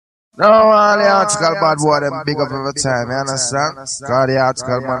No, all the article bad boy, them big up every time, you understand? Cause the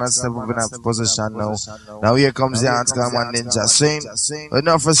article man has step up in a position now. Now here comes the article man ninja, sing.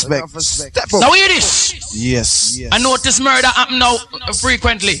 Enough respect, step up. Now hear this. Yes. I notice murder happen now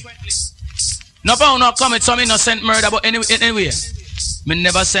frequently. No bound not commit some innocent murder, but anyway. Me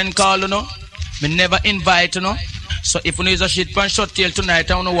never send call, you know. Me never invite, you know. So if you use a shit pan short tail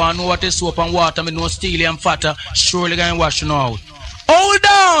tonight, I don't want to know what is soap and water, me know steely and fatter, surely gonna wash you know out. Hold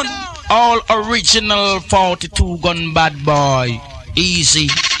on! All original 42 gun bad boy. Easy.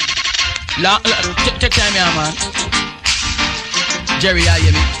 Take time here, man. Jerry, I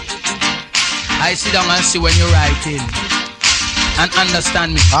hear me. I sit down and see when you're writing. And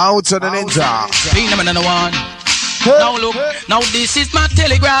understand me. Out to the ninja. Be number one. Now look, now this is my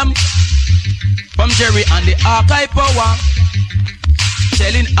telegram from Jerry and the archive power,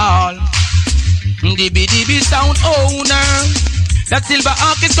 telling all the BDB sound owner that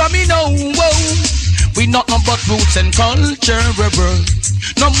SilverHawk is coming home. We not no but roots and culture,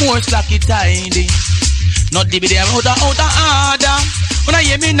 no more slacky tidy, not DBD out of order. When I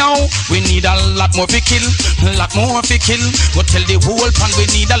hear me now, we need a lot more fi kill, lot more fi kill. Go tell the whole pan we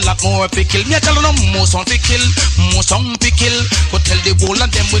need a lot more fi kill. Me a tell them more some fi kill, more some fi kill. Go tell the whole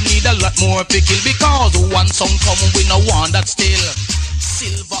of them we need a lot more fi kill. Because one song come we no want that still.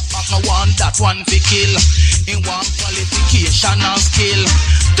 SilverHawk no want that one fi kill. In one qualification and skill.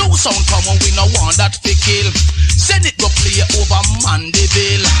 Two sound come we no want that fi kill. Send it go play over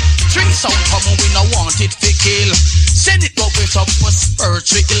Mandeville. Three sound come we no want it fi kill. Send it go with up for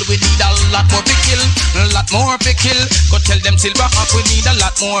spiritual. We need a lot more fi kill, a lot more fi kill. Go tell them SilverHawk we need a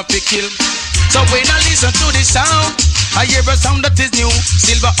lot more fi kill. So when I listen to this sound, I hear a sound that is new.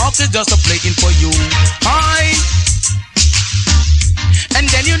 SilverHawk is just a playing for you. Hi. And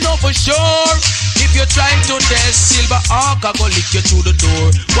then you know for sure, if you try to test SilverHawk, I go lick you through the door.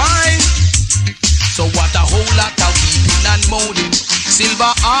 Why? So what a whole lot of weeping and moaning.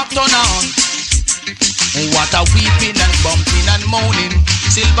 SilverHawk turn on. What a weeping and bumping and moaning.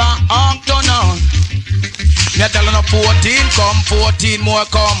 SilverHawk turn on. Me a telling her 14 come, 14 more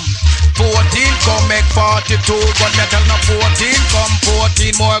come. 14 come make 42. But me a telling her 14 come,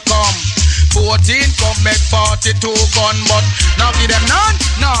 14 more come. 14 come make 42 gun. But now give them none,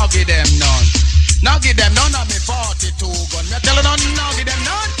 now give them none. Now give them none of me 42 gun. Me a telling her now give them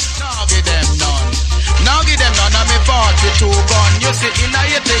none, now give them none. Now give them none of me 42 gun. You see in a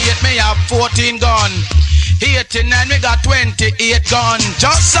 88 me have 14 gun. 89 we got 28 gun.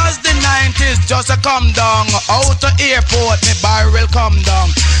 Just as the 90s just a come down. Out to airport me barrel come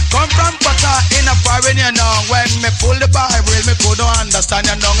down. Come from Qatar in a foreign you know. When me pull the barrel me couldn't understand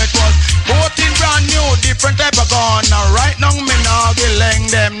you know. It was 14 brand new different type of gun. Now right now me now leng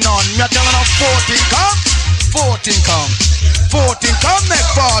them none. Me telling them 14 come, 14 come, 14 come make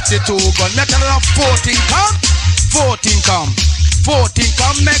 42 gun. Me telling them 14 come, 14 come. 14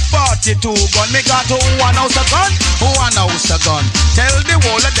 come make 42 gun. Me got one house a gun, one house a gun. Tell the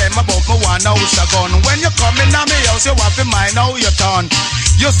whole of them about my one house a gun. When you come in my house, you have to mind how you turn.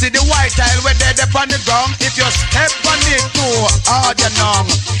 You see the white tile where they're upon the ground. If you step on it too hard, you know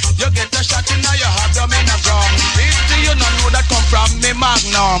you get a shot in your abdomen a ground. If you don't know that come from me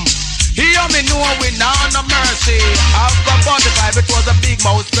magnum. Hear me know we now no mercy. After 45 it was a big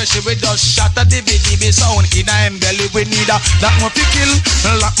mouth, especially we just shot a DB sound in a belly. We need a lot more pickle,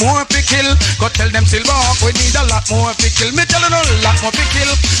 a lot more pickle. Go tell them SilverHawk we need a lot more pickle. Me tell them a lot more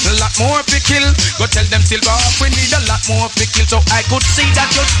pickle, a lot more pickle. Go tell them SilverHawk we need a lot more pickle. So I could see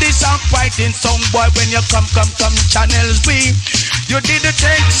that you're disappointing some boy when you come channels B. You did the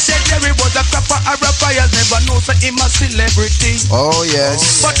thing, said Jerry was a crapper or a fire. Never know for him a celebrity. Oh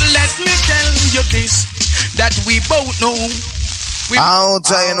yes. But let me tell you this, that we both know. I'll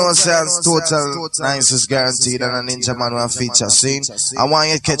tell you no sense, total nice is guaranteed and a ninja man will feature scene. I want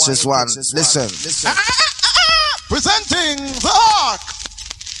you to catch this one. Listen. Presenting the Hawk.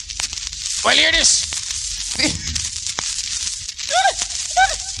 Well, hear this.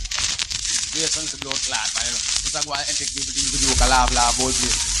 Yes, I'm blood clot, man. It's like why I take people to do a laugh, boy.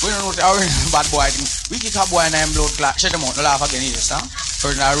 We don't know our bad boy thing. We get a boy and I'm blood clot. Shut them out, no laugh again, yes, huh?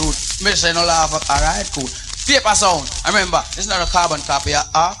 For the root. Me say no laugh, alright, cool. Paper sound. Remember, it's not a carbon copy of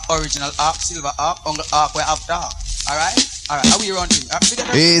Arc, original Arc, SilverHawk, Uncle Arc, we're after Arc. Alright? Alright, how we run things?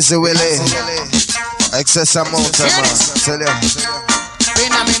 Easy, Willie. Excess amount of man. Tell you.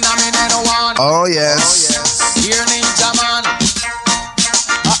 Oh, yes. Here, ninja man.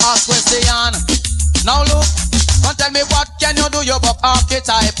 Ask question. Now look, come tell me what can you do? your buck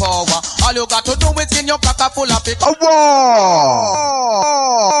archetype power. All you got to do is in your cracker full of it. A war!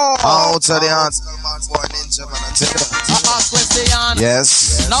 Out of the answer, man, boy, ninja, man, I tell you. Ask question.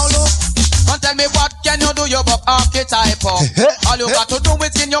 Yes. Now look. Come tell me what can you do your buck archetype power. All you got to do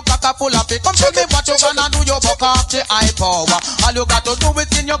is in your cracker full of it. Come tell me what you gonna do your buck archetype power. All you got to do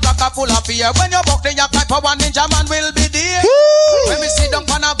is in your cracker full of fear. When you buck the type power, ninja man will be there. When we sit down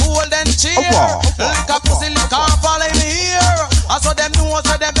on a golden chair, lick a pussy, lick a fall in here. I saw them know,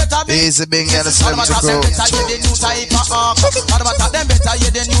 so them better be. Easy being in the slim to grow. Better you the new type of them better you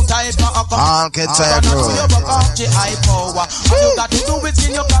the new type of archetype bro. All you got to do is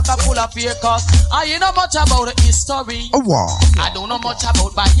in your cracker full of fear. Cause I know much about the history. I don't know much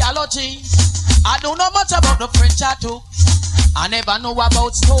about biology. I don't know much about the French tattoo. I never know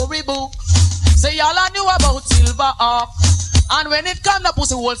about storybook. Say all I knew about SilverHawk. And when it come to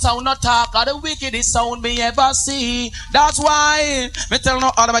pussy whole sound not talk, or the wickedest sound me ever see. That's why me tell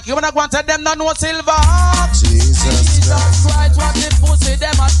no other you wanna go and tell them not know SilverHawk. Jesus Christ, what the pussy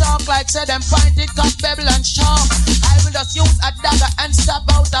them a talk like say them find it cut pebble and sharp. I will just use a dagger and stab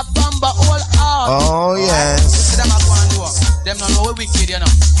out a bomber all out. Oh yes. Them a go and do. Them not know we wicked, you know.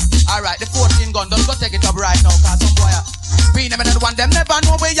 Alright, the 14 gun, don't go take it up right now, cause some boy be them and one, them never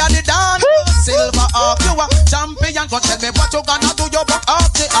know where you're the done. SilverHawk, you a champion, go tell me what you gonna do, your buck off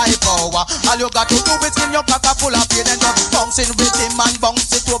the high power. All you got to do is in your cracker full of fear, then just bouncing with him and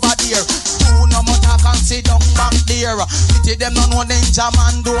bounce it over there. Do no more talk and sit down back there. Pity them no know ninja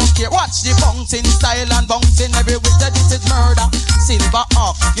man don't care. Watch the bouncing style and bouncing everywhere, this is murder.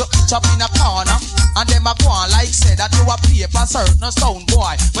 SilverHawk, you each up in a corner, and them a go on like say that you a paper certain sound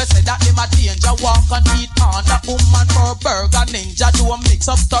boy. We say that them a danger walk and eat on the woman for burger ninja do a mix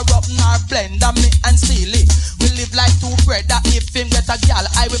up, stir up nor blend and me and steal it. We live like two brother. If him get a girl,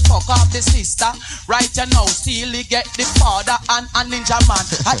 I will fuck off the sister. Right you now, steal it, get the father and a ninja man.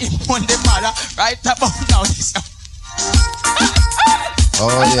 I him on the mother. Right about now this. Oh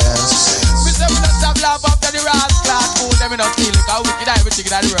yes. We say we don't stop love after the rascal. Fool them we don't steal it, cause wicked everything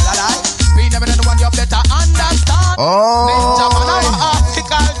in the world, alright? We never know the one you better understand. Ninja man, I'm an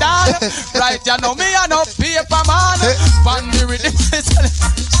article down. Right, you know me, I know paper man. Bandy with the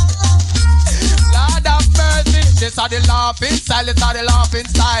Lord of mercy, this are the laughing style, this are the laughing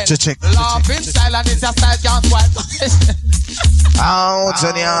style. Laughing style and this your style can't swipe. Out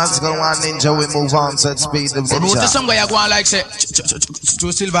to the answer, one ninja, we move on to speed of ninja. Notice some guy go on like say, to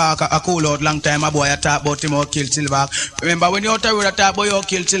SilverHawk, a cool out long time, a boy a talk about him or kill SilverHawk. Remember when you out there with a talk about you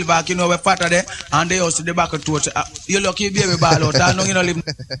kill SilverHawk, you know we fatter there, and they also the back of torch. You lucky baby ball out, I know you know live.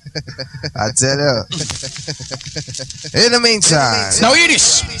 I tell you. In the meantime. Now hear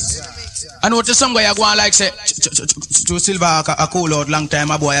this. I notice some guy go on like say, to SilverHawk, a cool out long time,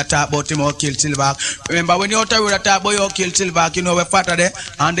 a boy a talk about him or kill SilverHawk. Remember when you out there with a talk about you kill SilverHawk, you know we fatter there,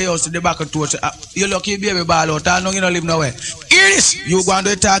 and they also the back of torch. You lucky baby ball out, I know you know live nowhere. Here this, you go and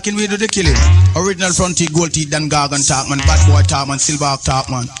do the talking, we do the killing. Original front teeth, gold teeth, then Gorgon talk man, bad boy talk man, SilverHawk talk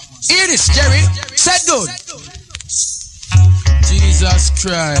man. Here this, Jerry, said good. Jesus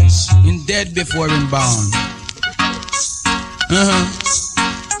Christ, in dead before him born.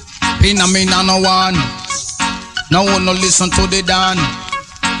 Pina me no one, no one no listen to the Dan.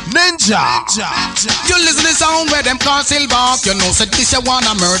 Ninja. You listen to the sound where them call SilverHawk. You know, so this you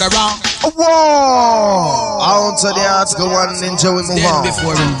wanna murderer. Whoa! Out to the article, one ninja, we move on.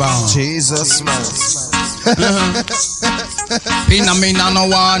 Before him bound. Jesus, man. Pina me no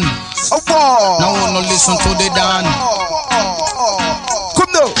one. No one no listen to the Dan.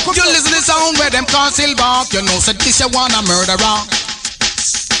 Come now. You listen to the sound where them call SilverHawk. You know, so this you wanna murderer.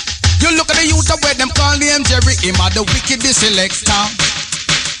 You look at the youth where them call him Jerry. Him are the wickedest selector.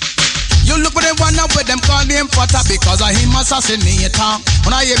 You look at the one where them call him Potter because of him assassinator.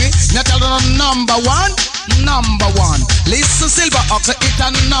 When I hear me, you tell them number one. Listen SilverHawk, so it's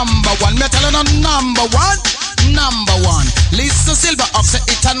a number one. Me tell them number one. Listen SilverHawk, so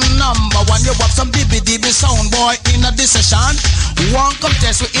it's a number one. You have some DB sound boy in a decision. One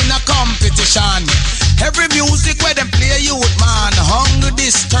contest in a competition. Every music where them play youth man, hungry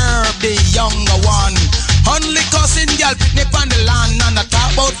disturb the younger one. Only cussing girl picnic on the land and I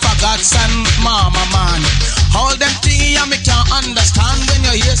talk about faggots and mama man. All them things me can't understand when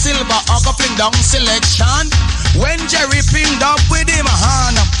you hear SilverHawk fling down selection. When Jerry pinged up with him a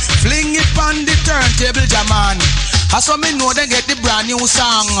hand, fling it on the turntable jaman. As so me know they get the brand new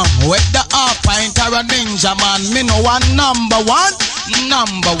song. With the half pint or a ninja man, me know one number one.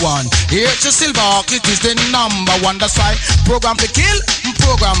 Here to SilverHawk, it is the number one. That's why program to kill,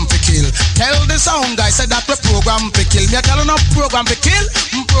 program to kill. Tell the sound guy say that we program to kill. Me tell no program to kill,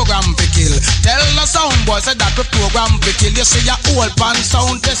 program to kill. Tell the sound boy say that we program to kill. You see your old pan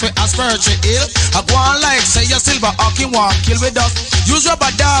sound test with a spiritual ill. I go on like say your SilverHawk him want kill with us. Use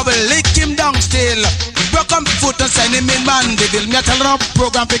rubber double, lick him down still. Broke on foot and send him in mandeville. Me tell no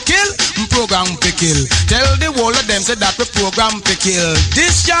program to kill, program to kill. Tell the whole of them say that we program to kill.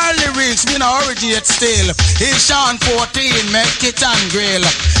 This your lyrics me no originate still. It's Sean 14, make it and grill.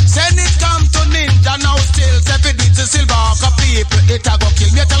 Send it come to Ninja now still. Step it to SilverHawk people, it a go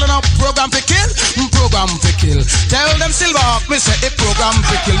kill. Me tell them program to kill, program to kill. Tell them SilverHawk me say it program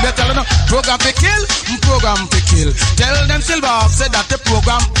to kill. Me tell them program to kill, program to kill. Tell them SilverHawk say that the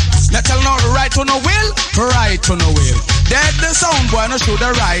program. Me tell them right to no will, right to no will. Dead the sound boy no show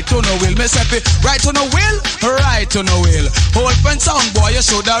the right to no will. Me say right to no will, right to no will. Hold pen sound boy you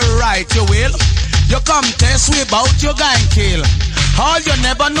show the right you will. You come test me about your gang kill. All you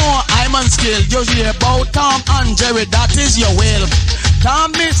never know I'm on skill. You hear about Tom and Jerry, that is your will.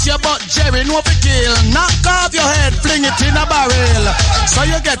 Can't miss you but Jerry no fi kill. Knock off your head, fling it in a barrel. So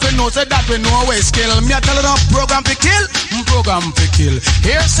you get to know say that we know we skill. Me a tell you program fi kill, program fi kill.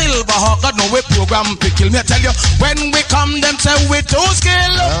 Here SilverHawk got no we program fi kill. Me a tell you when we come them say we too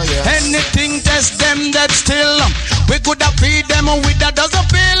skill. Oh, yes. Anything test them dead still. We coulda feed them with a dozen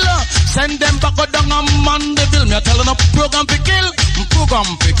pill. Send them back down on Mandeville. Me a tell you program fi kill, program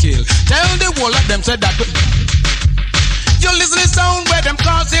fi kill. Tell the whole of them say that we you listen to sound where them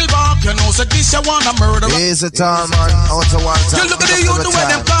call SilverHawk. You know, so this you wanna murder. He's a tall man, out of one time. You look at the youth where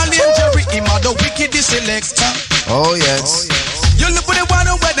them call him Jerry. Him are the wickedest selector. Oh yes. You look at the one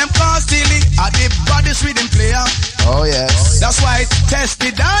where them call Steely. Are the baddest rhythm player. Oh yes. That's why it's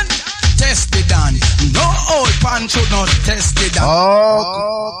tested on. Tested on. No old pan should not test it on.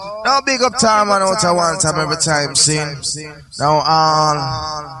 Oh, now big up time man out of one time every time, see. Now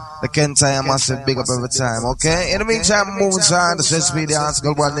the Kent I am massive big up every time, okay? In the meantime, moving on the Swiss Speedy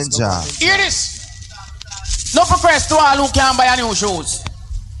Article 1 Ninja. Hear this. No progress to all who can buy a new shoes.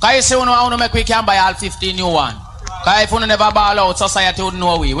 Cause you say you know make we can buy all 15 new one. Cause if you never ball out, society would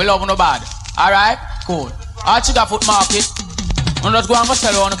know we love no bad. Alright? Cool. All Chica Foot Market. You not go and go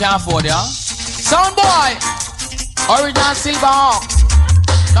sell one you can afford, yeah? Sound boy! Original SilverHawk.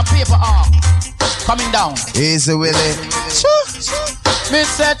 The paper arm. Coming down. Easy Willie. Me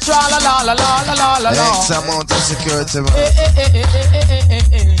say tra la la la la la la la. X amount of security man.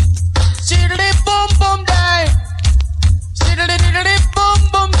 Shiddly boom boom die. Shiddly diddly boom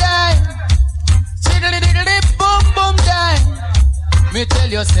boom die. Shiddly diddly boom boom die. Me tell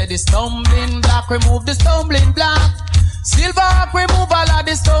you say the stumbling block, remove the stumbling block. SilverHawk remove all of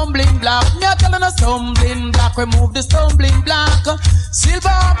the stumbling block. Me a tell you no stumbling block, remove the stumbling block.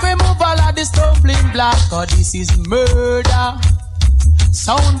 SilverHawk remove all of the stumbling block. Cause this is murder.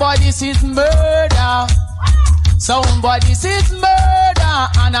 Sound boy, this is murder. Sound boy, this is murder.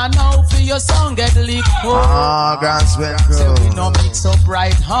 And I know for your song get leaked. Ah, Grand Spin Crew. So we no mix up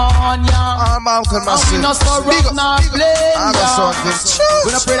right on ya. Malcolm Massive. We no store up, no blame ya.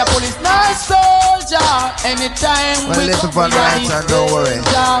 We no pray the police, no soldier. Anytime we live upon right and don't worry.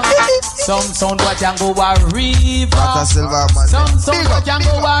 Some sound boy can go a river. Some sound boy can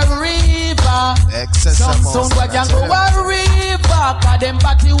go a river. Some sound boy can go a river. Cause them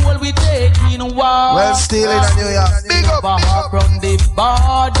party hole we take in war. Well, still in New York. Big up, from the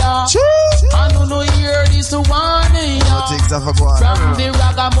border. I don't know hear this one here. From the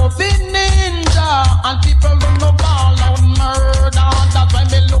ragamuffin ninja. And people don't know ball out murder. That's why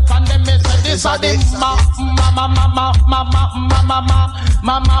me look and them say this are the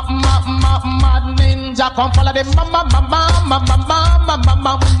mad ninja. Come follow the mama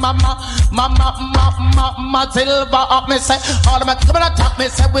SilverHawk. Me say all of them come and attack me.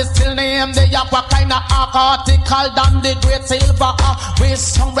 Say we still name the yakwa kind of article than the great SilverHawk. We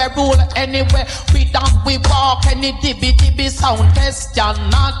somewhere rule anywhere. We don't we walk any dibby sound test. You're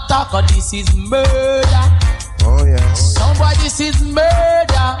not talk. This is murder. Oh yes. Somebody this is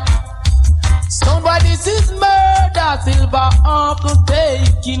murder. Somebody this is murder. SilverHawk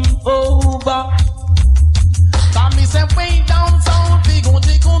taking over. Come me say way down south. We gon'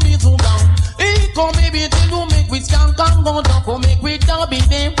 take on me to down. He come baby till you make we scan come go down. Come make we down be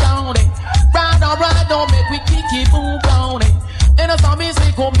them down. Ride on make we kick it boom down. And as me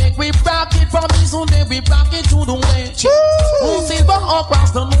say come make we rock it from me so then we rock it to the west. SilverHawk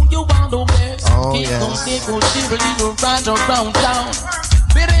cross the know you want the best. Keep on take on little right around town.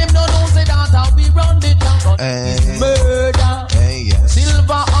 But him no know say that how we run the town. It's murder.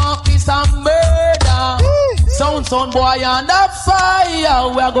 SilverHawk is a murder. Sound boy on the fire.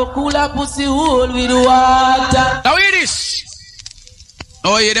 We a go cool a pussy hole with water. Now hear this.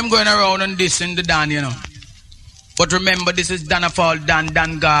 Oh yeah, them going around and dissing the Dan, you know. But remember, this is Danafall Dan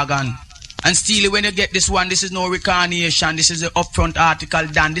Gorgon. And still, when you get this one, this is no reincarnation. This is an upfront article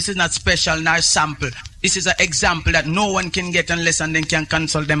Dan. This is not special nor sample. This is an example that no one can get unless and then can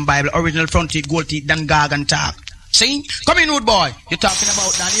consult them Bible. Original front teeth, gold teeth, Dan Gorgon talk. See? Come in, wood boy. You're talking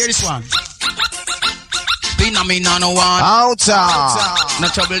about Dan. Hear this one. Me no one. Outer. No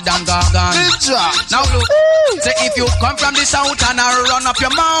trouble Dan Gorgon. Now look. Say if you come from the south and I run up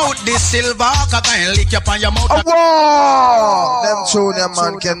your mouth, this SilverHawk can lick up on your mouth. Oh, whoa! Them junior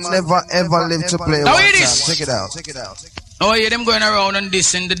man can never ever live to play. Now it is. Check it out. Oh yeah, them going around and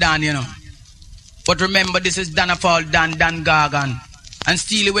dissing the Dan, you know. But remember, this is Danafall Dan Gorgon. And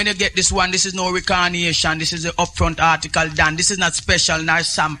still, when you get this one, this is no reincarnation. This is an upfront article Dan. This is not special nor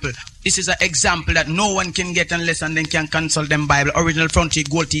sample. This is an example that no one can get unless and then can consult them Bible. Original front teeth,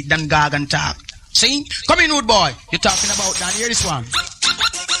 gold teeth, Dan Gorgon talk. See? Come in, wood boy. You're talking about Dan. Hear this one.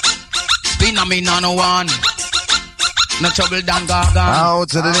 Me no one. No trouble Dan Gorgon. Out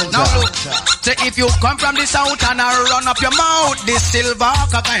to the ninja. Now look. Say if you come from the south and I run up your mouth, this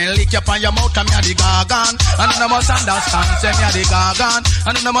SilverHawk can lick up on your mouth and me a the Gorgon. And you must understand, say me a the Gorgon.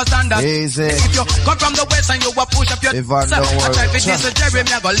 And you must understand. Easy. If you come from the west and you a push up your chest, I try to this Jerry,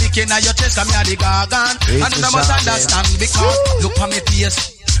 me a go lick in your chest and me a the Gorgon. And you must understand because look on me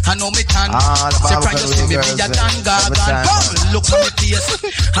face. I know me tan. Say from you see me be a Dan Gorgon. Look on me face.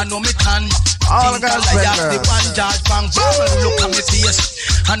 I know me tan. All the guys the one George Bang. Look on me face.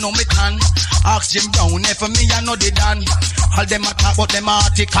 I know me tan. Ask Jim Brown if me I know the Dan. All them a talk about them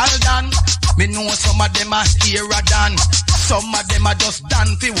article Dan. Me know some of them a hero Dan. Some of them a just Dan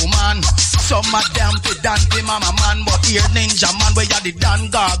fi woman. Some of them fi Dan fi mama man. But here ninja man where you the Dan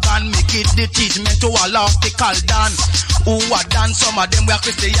Gorgon. Me give the teachment to all article Dan. Who a Dan? Some of them we are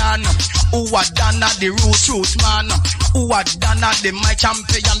Christian. Who a Dan at the roots man. Who a Dan at the my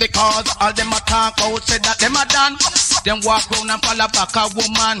champion. Because all them a talk out say that them a Dan. Them walk round and follow back a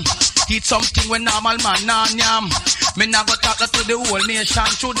woman. Eat something when normal man nah yam. Me nah go talk to the whole nation.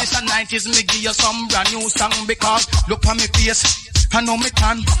 Through this and 90s me give you some brand new song. Because look on me face, I know me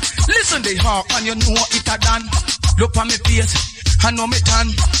tan. Listen the hawk and you know it a Dan. Look on me face, I know me tan.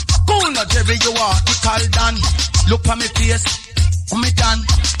 Cool no Jerry you article Dan. Look on me face, me tan.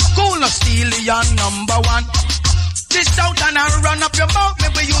 Cool no Steely and number one. This out and I run up your mouth.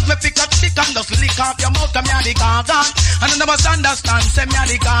 Maybe use me pick up stick and just lick up your mouth. I'm the Gorgon. And I never understand. Say me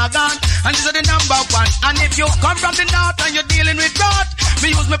the Gorgon. And this is the number one. And if you come from the north and you're dealing with rot,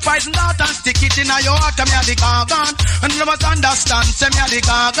 me use me poison dart and stick it in your heart. I'm the Gorgon. And I never understand. Say me the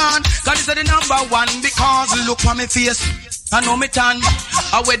Gorgon. Cause this is the number one. Because look on me face. I know me tan.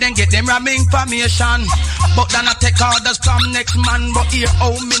 I wait then get them ramming information. But then I take orders from next man. But here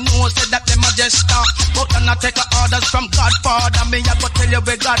how me know say that them a just stop. But then I take orders from Godfather. Me I go tell you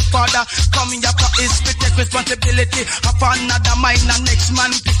where Godfather come here for his to take responsibility upon another mind. And next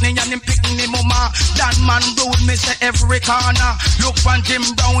man pick me and him pick me mama. Dan man rude me say every corner. Look from Jim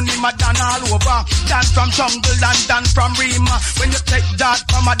Brown him a Dan all over. Dan from Jungle and Dan from Rima. When you take that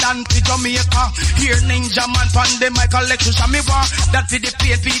from a Dan to Jamaica. Here ninja man pan the mic collection. Me want that for the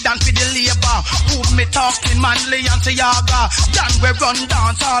paid feed and for the labor. Who me talking manly and Tiaga. Dan we run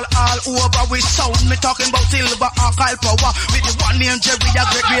dance all over. We sound me talking about SilverHawk power. With the one name Jerry a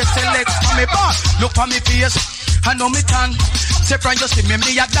great select for me boss. Look on me face, I know me tan. Say from you see me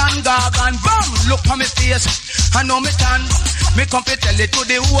a Dan Gorgon. Bam, look on me face, I know me tan. Me come to tell it to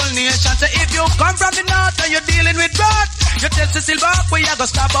the whole nation. Say if you come from the north and you're dealing with rot, you tell the SilverHawk we a go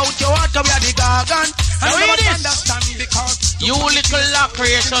stab out your heart. We are the Gorgon. And we understand because you little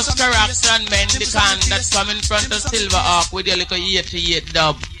creators, character and mendicant that's coming in front of SilverHawk with your little 88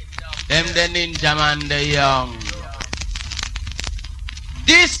 dub. Them the ninja man, the young.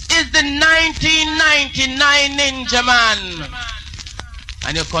 This is the 1999 ninja man.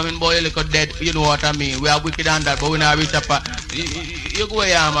 And you're coming boy, you look dead, you know what I mean. We are wicked on that, but we not reach up. You go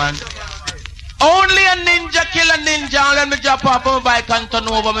here, man. Only a ninja kill a ninja. Let me jump off my bike and turn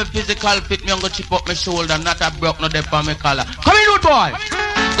over my physical fit. Me and go chip up my shoulder. Not a broke, no dep on my collar. Come in, good boy.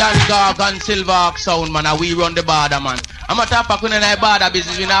 Dan Gorgon, SilverHawk sound, man. And we run the border, man. I'm a talk about when I border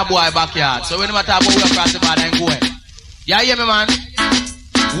business in our boy backyard. So when I'm talk about we across the border and go in. Yeah, hear me, man?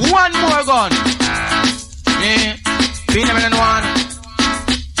 One more gun. Yeah. Be never than one.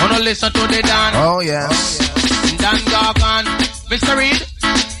 Wanna listen to the Dan? Oh, yes. Dan Gorgon. Mr. Reed?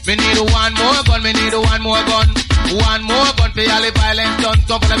 Me need one more gun, me need one more gun. One more gun for all the violence done.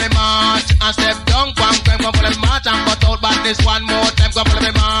 Come follow me march and step down, bang, bang, come follow me march and cut out back this one more time. Come follow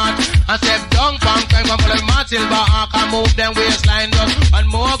me march and step down, bang, bang, come follow me march. SilverHawk and move them waistline does. One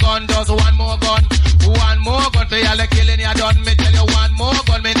more gun does, one more gun. One more gun for all the killing you done. Me tell you one more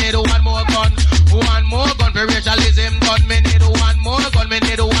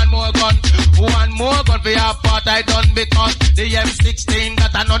for your part I done because the M16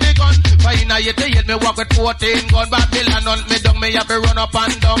 that I know the gun. For in a 88 me walk with 14 gun. Babylon hunt me down, me have to run up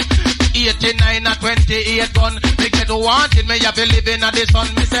and down. 89 and 28 gun. Me get wanted, me have to live in the sun.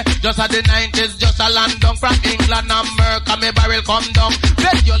 Me say just at the 90s, just a land down from England and America. Me barrel come down.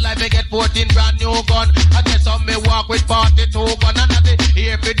 Bet your life me get 14 brand new gun. I guess on me walk with 42 gun. And at the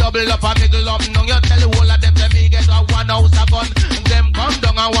here fi double up and miggle up. Now you tell the whole of them say me get a one house a gun. Them come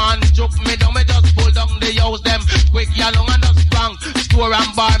down and one juke me down. Me just pull down the house them quick yalong and just bang. Store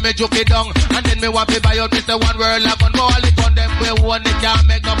and bar me juke it down. And then me want to buy out Mr. One World a gun. All the gun them we one it can't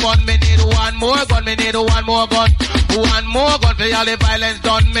make no fun. Me need one more gun. Me need one more gun. One more gun for all the violence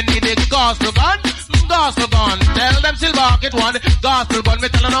done. Me need a gospel gun. Gospel gun. Tell them SilverHawk it one. Gospel gun. Me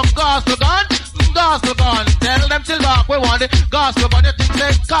tell them gospel gun. Gospel gun. Tell them SilverHawk we want it. Gospel gun. You think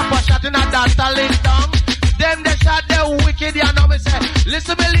they copper shot in a dance to lay down. Them they shot the wicked, you know me say.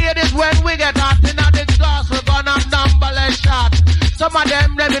 Listen me ladies when we get hot in the gospel gun and number shot. Some of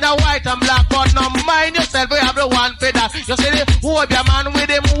them in a white and black, but no mind yourself, we have the one for that. You see the hope your man with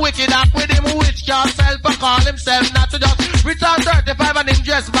him wicked up, with him witch yourself and call himself not to just return 35 and him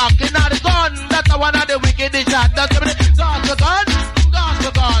dress back in the gun. That's the one of the wicked shot. That's the gospel gun.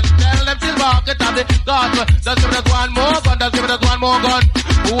 Gospel gun. Tell them SilverHawk it have the gospel. Just give us one more gun. Just give us one more gun.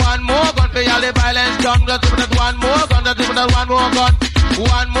 One more gun for all the violence done. Just give us one more gun. Just give us one more gun.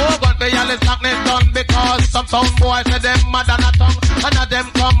 One more gun for all the slackness done. Because some sound boys say them mad and a tongue. And of them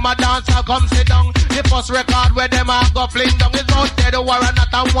come a dance and come sit down. The first record where them a go fling down. It's out there the war and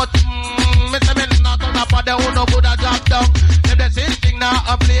not a what. Me say me not on top of the who no good a job down. If the same thing now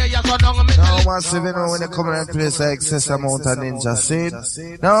a play ya so down. Now massive, you know, when they come in and place the excess amount of ninja, see?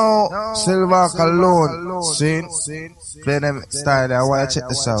 Now, SilverHawk alone, see? Play them style, I want to check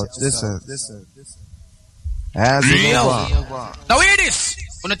this out. Listen. As you know. Now hear this.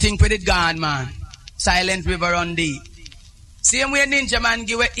 When you think with it gone, man. Silent River on deep. Same way Ninja Man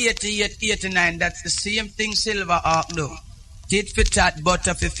give 88, 89. That's the same thing SilverHawk do. Tit for tat,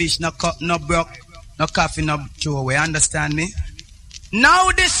 butter for fish, no cup, no broke, no coffee, no throwaway. Understand me?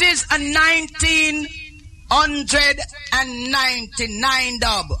 Now this is a 1999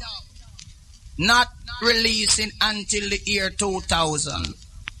 dub. Not releasing until the year 2000.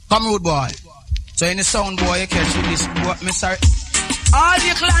 Come rude boy. So in the sound boy you catch with this. What me sorry? All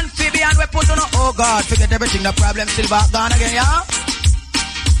the clan Fabian we put on oh God, forget everything, the problem SilverHawk gone again, yeah?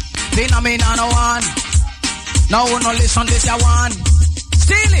 Phenomenon no one. Now no listen this ya one.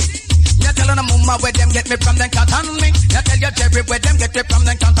 Steal it. You tell them mama where them get me from, them can't handle me. You tell your Jerry where them get me from,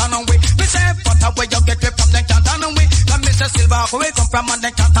 them can't handle me. Me say but where you get me from, them can't handle me. Come me say SilverHawk where come from and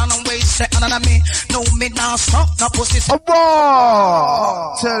them can't handle me. Say another me, no me now stop, no pussy. Oh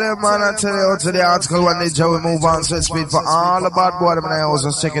boy! Tell them man and tell you to the article when they we move on so speed for all the bad boy them in the house.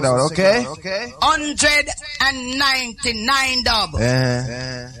 Just check it out, okay? 199 dub.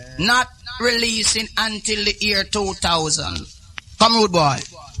 Not releasing until the year 2000. Come rude boy.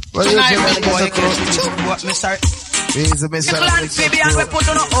 Well, tonight rude boy what Mr. The clan Fabian we put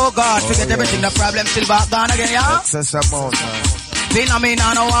on oh God, forget everything, the problem SilverHawk gone again, yeah? Excess amount,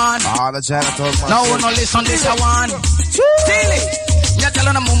 Phenomenon no one. All the janitors, man. Now no listen this a one. Steal it. You tell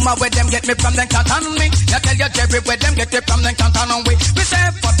them mama where them get me from, them can't handle me. You tell your Jerry where them get me from, them can't handle me. Me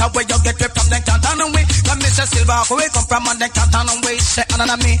say but where you get me from, them can't handle me. Come me say SilverHawk where come from and them can't handle me. Say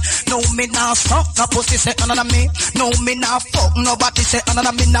another me, no me now stop, no pussy. Say another me, no me now fuck nobody. Say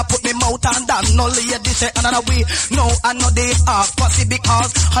another me now put me mouth and down. No lady say another way. No I know they are pussy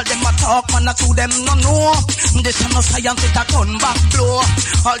because all them a talk man to them no know. This a no science it a gun back blow.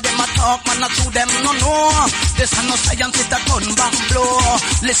 All them a talk man to them no know. This a no science it a gun back blow.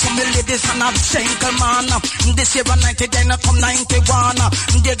 Listen me ladies and a gentleman. This year a 90 then come 91.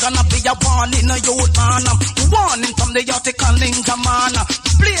 They gonna be a warning a youth man. Warning from the article ninja man.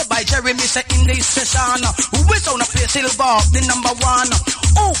 Play by Jeremy say in this session. We sound a play SilverHawk the number one.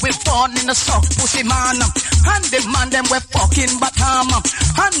 Oh we born in a sock pussy man. And the man them we fucking bottom.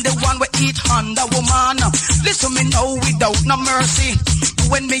 And the one we eat under woman. Listen me now without no mercy.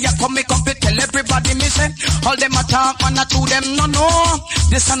 When me a come to tell everybody me say all them a talk man a to them no.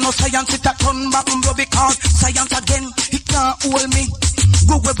 This a no science it a turn back bro because science again it can't hold me.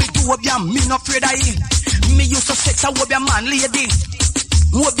 Go where we do up ya me no afraid of it. Me used to sex a whoop your man lady.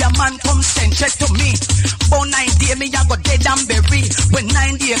 Hope your man come send check to me. About 9 days me I go dead and bury. When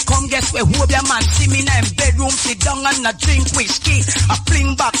 9 days come guess where hope your man see me in him bedroom sit down and a drink whiskey. I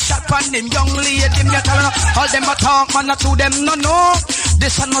fling back shot on them young lady. Me a tell all them a talk man a to them no.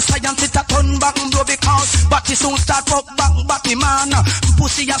 This a no science it a turn back bro because body soon start fuck back body man.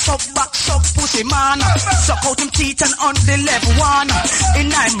 Pussy a suck back suck pussy man. Suck out him teeth and on the left one. In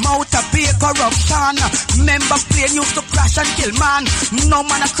my mouth a bacon corruption. Remember plane used to crash and kill man. No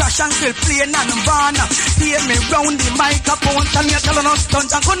man a crash and kill plane and van. Hear me round the microphone and you're telling us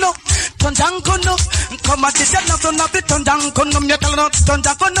Tonjankono. Come at this nothing of it Tonjankono. You're telling us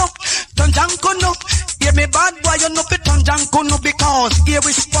Tonjankono. Hear me bad boy, you know fit Tonjankono because here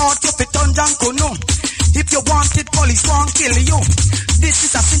we sport you fit Tonjankono. If you want it, police won't kill you. This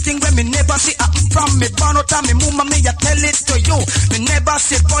is a thing when me never see happen from me born out of me mama, me I tell it to you. Me never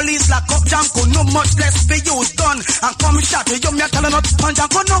see police lock up Janko, no much less be used gun and come shot to you. Me I tell you not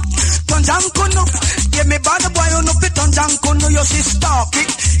Tonjankono. Give me bad boy, you know fit Tonjankono. You see stalk it,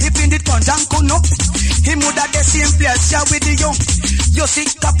 if in the Tonjankono, him would have the same place here with you. You see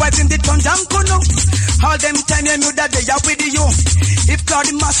cap wipe in the Tonjankono. All them time you know that they are with you. If Claude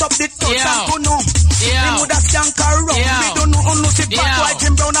mash up the Tonjankono, him would have stank around. We don't know who see bad white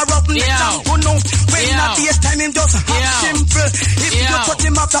him brown or rotten the Jankono. When not the time him just half simple. If you touch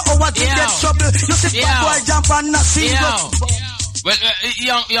him after hours you get trouble. You see bad boy jump and not see. Well,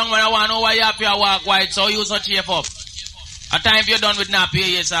 young man, I want to know why you have to walk white, so you so cheap up. A time you're done with nappy,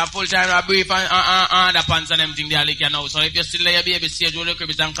 yes, a full time a brief and underpants and everything there, like you know. So if you still lay a baby stage, you'll look at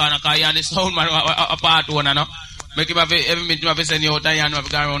it and corner, because you're the sound man, a part one, you know. Make him have every minute, you have to send you out and you have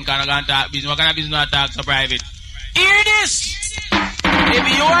to go around, kind of talk business. What kind of business talk so private? Hear this!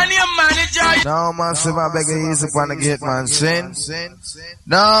 If you and your manager... No, man, so I beg you easy upon the gate, man. Sin?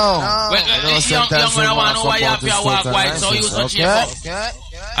 No. Well, young man, I want to know why you have to walk white, so you so cheap up.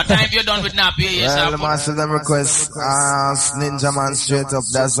 A time you're done with nappy, yes, well, the master them request Ninja Man straight up.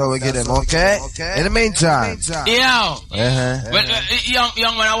 That's how we get him, okay? In the meantime. Yeah. Well,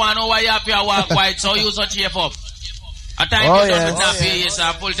 young man, I want to know why you have to walk white, so you so cheap up. A time you're done with nappy, yes,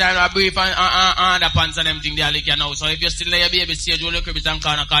 a full time a brief and underpants and everything there, like you know. So if you still lay a baby stage, you'll look at it and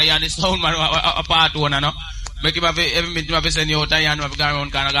corner, because you're the sound man, a part one, you know. Make him have every minute, you have to send you out and you have to go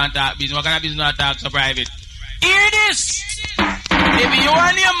around, kind of talk business. What kind of business talk so private? Hear this! If you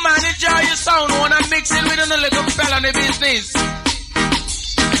and your manager, your sound wanna mix it with a little fella in the business.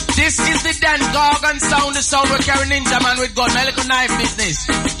 This is the Dan Gorgon sound, the sound we're carrying Ninja Man with gun, my little knife business.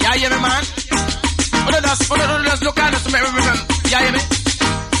 Yeah, hear me, man? What does look at us, remember? Yeah, hear me?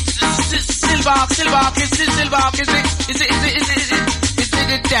 SilverHawk, is it SilverHawk? Is it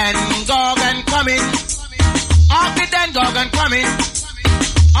the Dan Gorgon coming? Off the Dan Gorgon coming.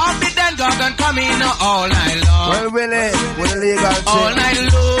 Off the Dan Gorgon coming all night long. Well, Willie, with the legal team. All night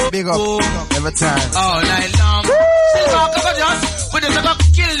long. Big up, every time. All night long. SilverHawk, just, we just go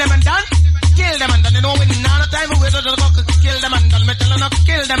kill them and done. Kill them and done. You know, we not a time we just go kill them and done. Me tell you,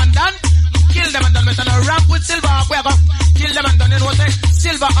 kill them and done. Kill them and done. Me tell you, rap with SilverHawk, we go kill them and done. You know what I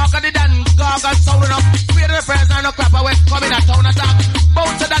say? SilverHawk and the Dan Gorgon sound enough. We the friends and no crap, we coming at town attack.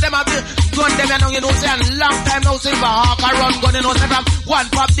 Both of them have gun them, you know, say, and long time now SilverHawk I run gun, you know, say, from one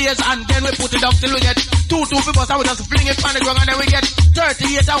pop days and then we put it up till we get two people, so we just fling it on the ground and then we get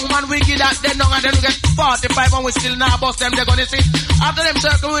 38 and one we get that then long and then we get 45 and we still now bust them, they're gonna see. After them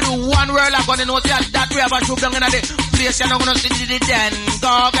circle we do one whirl of gun, you know, say, that we have a shoot down in the place, you know, gonna see the Dan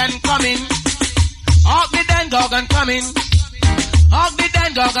Gorgon coming. Hawk the Dan Gorgon coming. Hawk the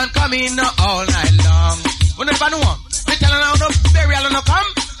Dan Gorgon coming all night long. We never know. We tell them now no burial no come.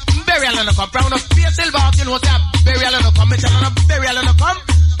 Burial no come. Brown of fear SilverHawk, you know, say burial no come. We tell them no burial no come.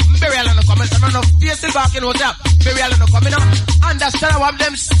 Burial no come. We tell them no fear SilverHawk, you know, say burial no come. You know, understand how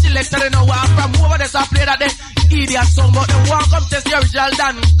them selected, you know, from over there so play that they idiot song, but they won't come test the original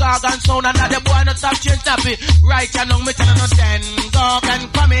Dan Gorgon sound and that the boy not stop change happy. Right you know, me tell them no Dan Gorgon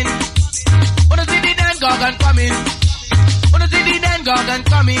coming. Wanna see the Dan Gorgon coming? Wanna see the Dan Gorgon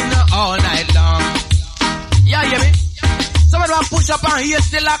coming all night long? Yeah, hear me? Someone want push up and here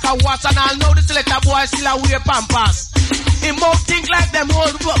still like a watch and I'll know the selector boy still a wear pampas. Him both think like them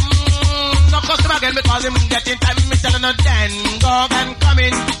old no customer again because him getting time. Me telling no Dan Gorgon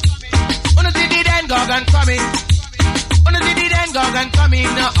coming. Wanna see the Dan Gorgon coming? Wanna see the Dan Gorgon coming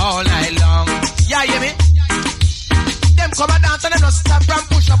all night long? Yeah, hear me? Them come and dance and them no stop and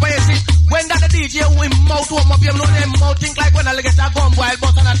push up and you see. When that the DJ who him mouth warm up, you know them mouth think like when I get a gun wild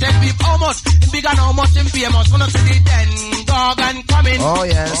but and I tell people how much him big and how much him famous. Wanna see the Dan Gorgon coming? Oh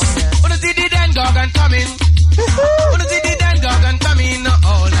yes. Wanna see the Dan Gorgon coming? Wanna see the Dan Gorgon coming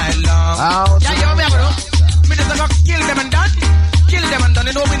all night long? Yeah, you know me, bro. Me just go kill them and done. Kill them and done.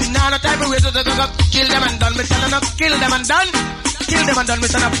 You know we now no time we wait to go kill them and done. Me tell them kill them and done. Kill them and done. Me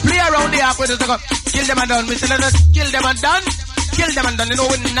tell them play around the app with us go kill them and done. Me tell them kill them and done. Kill them and done, you know,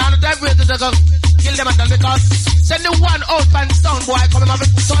 when none of them wait to go kill them and done because send the one out and sound boy come and have it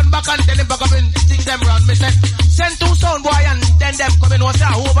turn back and then him back up and think them round. Me say, send two sound boy and then them come in, what's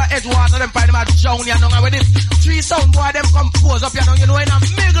over edge water, them find them at drown, you know, and with it, three sound boy, them come pose up, you know, in a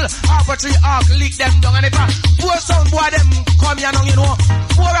middle eagle, half a tree arc, lick them down and if a poor sound boy them come here now, you know.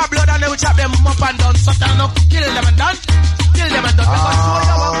 Pour a blood and they will chop them up and down, so down up, kill them and done. Kill them and done.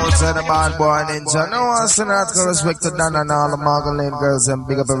 Tell the bad boy ninja. No one say not to respect to Dan and all the Margot Lane girls and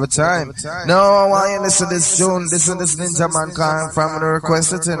big up every time. No, I want you to listen to this tune. This ninja man calling from the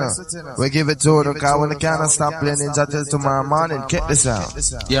request it, you know. We give it to them because we can't stop playing ninja till tomorrow morning. Check this out.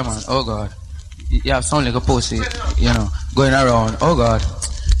 Yeah, man. Oh, God. You have sound like a pussy, you know, going around. Oh, God.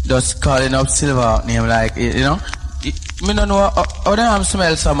 Just calling up SilverHawk name like, you know. Me don't know how them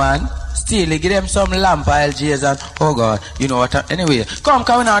smell some, man. Still, give them some lamp LGs and, oh God, you know what, anyway. Come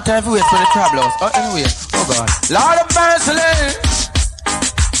out time to wait for the travelers. Oh, anyway, oh God. Lord of mercy,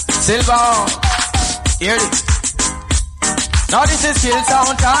 SilverHawk, hear it. Now this is kill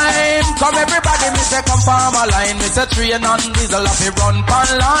sound time. Come everybody, me say come farm a line. Me say train and diesel up, run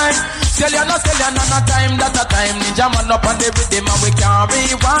pan line. Stallion on a time, that's a time. Ninja man up on the rhythm and we can't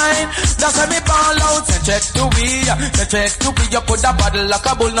rewind. That's why me ball out, say check to we. Say check to we, you put a bottle like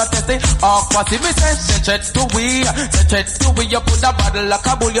a bull, not testing. Oh, what's it me say check to we. Say check to we, you put a bottle like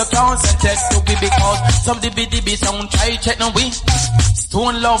a bull, you can't say check to we. Because some DB sound try check no we.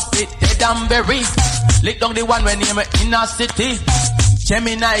 Stone love it, dead and berry. Lick down the one when name inner city.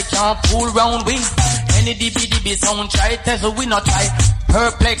 Gemini can't fool round we. Any DB sound try test, we not try.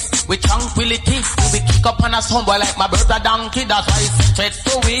 Perplex with tranquility. We kick up on a sound boy like my brother donkey. That's why it's set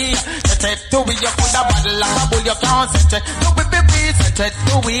to we. Set to we, you put a bottle like a bull, you can't set to we. Set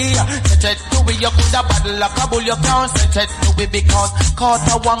to we. Set to we, you put a bottle like a bull, you can't set to we. Because caught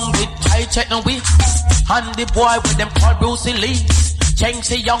a one with try check no we. And the boy with them called Bruce Lee. Cheng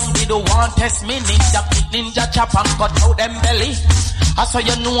say young, they don't want test me. Ninja pick, ninja chop and cut out them belly. I saw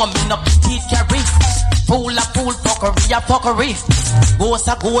you know me no teeth carry. Fool a fool, fuckery a fuckery. Ghost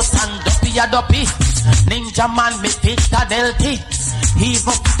a ghost and duppy a duppy. Ninja man me fit a delty.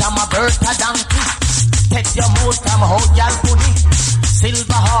 Even fit a my bird a donkey. Take your mouth from how y'all pony.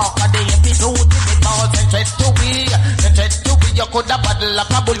 SilverHawk a the episode in the balls and tread to we. Tread to we, you could have battle like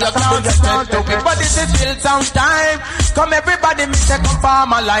a bull, you can't tread to we. But this is still sound time. Come everybody, me say come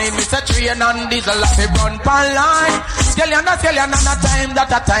farm a line. Me say train and diesel up a run pan line. Skellion and a time, that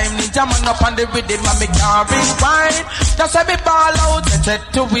a time. Ninja man up on the rhythm and me can't rewind. That's why me ball out, tread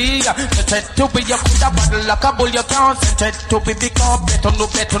to we. Tread to we, you could have battle like a bull, you can't tread to we. Because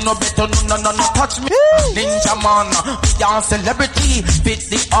better, no, touch me. Ninja man, we are celebrity. Fit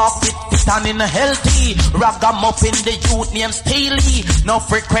the outfit, stand in a healthy. Ragamuffin, the youth named Steely. No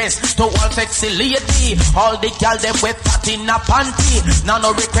request to all sexy lady. All the girl them with fat in a panty. No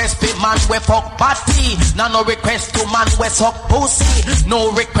request to man we fuck party. No request to man we suck pussy.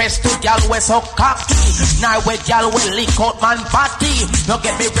 No request to girl we suck cocky. Now we girl we lick out man party. No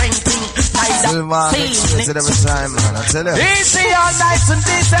get me renting, neither see. Every time, man, I tell you. Easy all nice and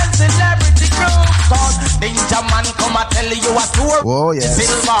decent celebrity group. Cause Ninja man come and tell you a story. Oh, yes.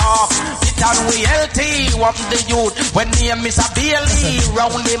 SilverHawk, it and we healthy. What the youth, when name is a Bailey.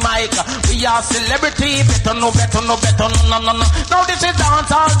 Round the mic, we are celebrity. Better no. Now this is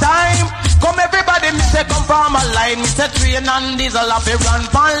dance all time. Come everybody, me say come from a line. Me say train and diesel up a run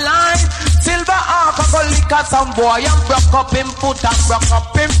pan line. SilverHawk, I go lick a some boy and broke up him foot and broke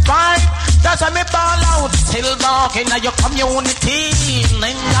up him spine. That's why me ball out. SilverHawk in your community.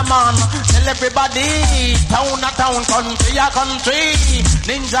 Ninja man, tell everybody. Town a town, country a country.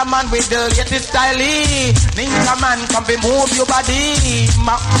 Ninja man with the latest style. Ninja man come be move your body.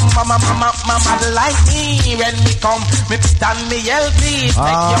 Mama like me. When me come, me fit and me healthy.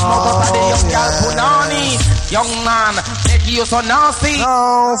 Make your mother body, young girl punani. Young man, make you so nasty.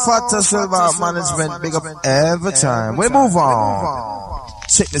 No, fatter SilverHawk management, big up every time. We move on.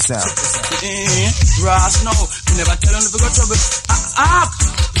 Check this out. Ross, no, you never tell him to go trouble.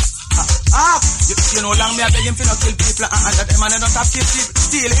 You know, long me I beg him to not kill people and that man don't have kill people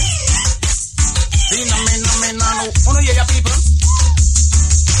stealing. No, hear your people.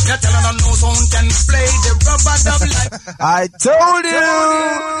 You're telling them no sound can play the rubber dub like. I told you.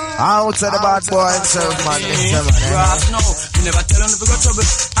 Out to the bad boy himself, man. Ross, no, you never tell him to go trouble.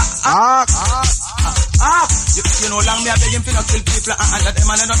 You know, long me I beg him to not kill people and that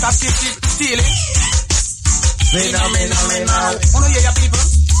man don't have kill people stealing. No, hear your people.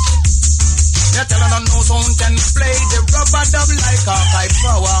 You're telling them no sound can play the rubber dub like archive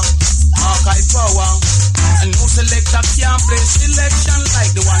power. And no selector can play selection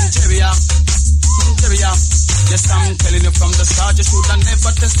like the one Jeria. Yes, I'm telling you from the start, you should have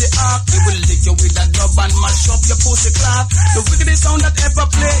never test the arc. They will lick you with that dub and mash up your pussy clock. The wickedest sound that ever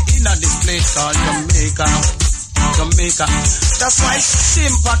play in a this place called Jamaica. That's why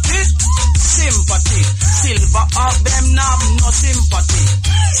sympathy. SilverHawk them now no sympathy.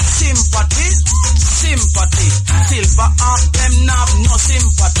 Hawk, them have no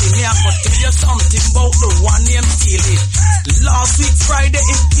sympathy. Me I could tell you something about the one named Steely. Last week Friday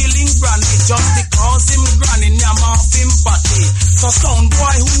he killing Granny just because him granny him off sympathy. So sound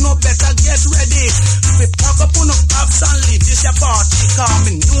boy who know better get ready. We pack up on the abs and leave this your party. Cause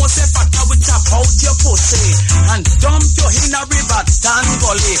me know say fatter we chop out your pussy and dump you in a river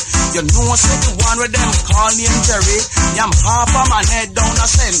Gully. You know say the one with them call him Jerry. Yam half a man head down a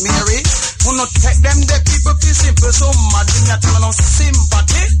St. Mary. Who not take them the people feel simple so mad in your tell no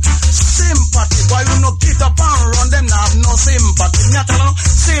sympathy. Sympathy, boy you no get up and run them now have no sympathy. Me tell no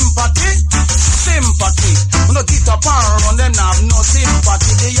sympathy. Sympathy, who no get up and run them now have no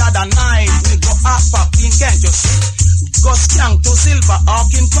sympathy. The other night me go up in, can't you see? Go skank to SilverHawk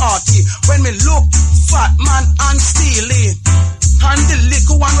in party. When me look fat man and steely, and the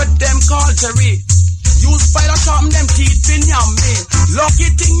little one with them call Jerry. You spider sharpen them teeth in yam me. Lucky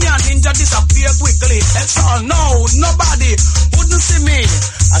thing ya ninja disappear quickly. That's all. No, nobody wouldn't see me.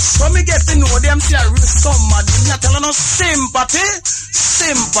 I saw me get to know them serious somebody. Me telling no sympathy.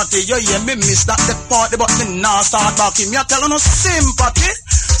 Sympathy. You hear me miss that the party but me now start talking. Me telling no sympathy.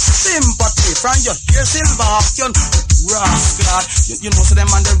 Sympathy. From your hear SilverHawk, you rascal. You know so them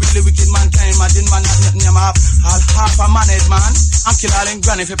man the really wicked man can't imagine man that name have half a man head man and kill all in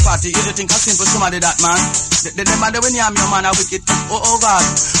granny for party. You think how simple somebody that man? The man when you have your man a wicked. Oh God.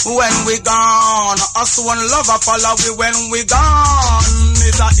 When we gone, us one lover follow we when we gone.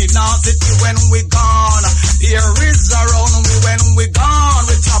 Is that in our city when we gone? Here is around we when we gone.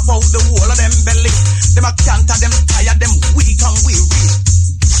 We chop out the whole of them belly. Them a canter, them tired, them weak and weary.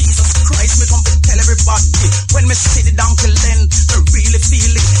 Jesus Christ, me come to tell everybody. When me sit it down to lend, they really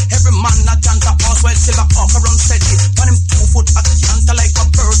feel it. Every man a canter pass while SilverHawk around steady. When him 2 foot a canter like a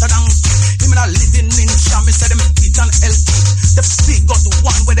bird a donkey. Him a living in sham, me say them fit and healthy. The big got the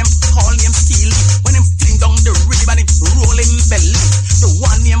one where them call him Steely. When him fling down the rib and him roll him belly. The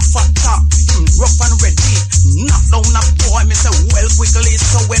one named Fatta, him rough and ready. Knock down a boy, me say well quickly.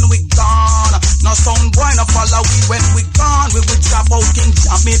 So when we gone, no sound boy no follow we when we gone. We will drop out King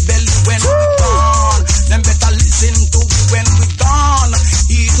Jammy belly when we gone. Them better listen to we when we gone.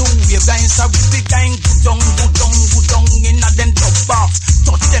 He do wave guys so we big gang go down in a them dog box.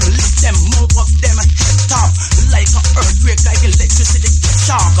 Touch them, lift them, move up them head top. Like an earthquake, like electricity get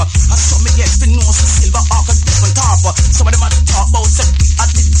shock. I saw me get the nose of SilverHawk a different top. Some of them a talk about say we at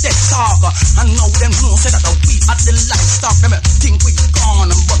the dead talk. And now them know say that we at the livestock. Them think we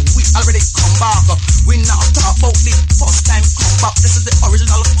gone, but we already come back. We now talk about the first time come back. This is the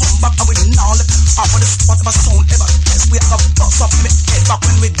original comeback. And we now live off of the spot of a sound ever. Yes, we have a bust up me head back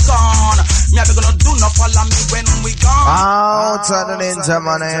when we gone. Me are gonna do no follow me when we gone. Out on the ninja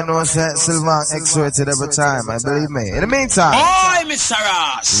man, I know that SilverHawk X-rated every time, I believe me. In the meantime. Oi, Mr.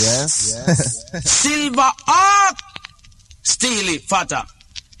 Ross. Yes. SilverHawk. Steely, fatter.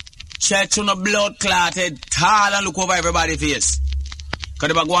 Check on the blood clotted, tall and look over everybody's face. Cause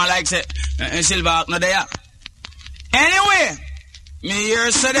they go on like say, SilverHawk not there. Anyway, me hear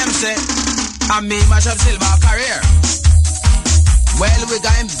say them say, I me mash up SilverHawk career. Well, we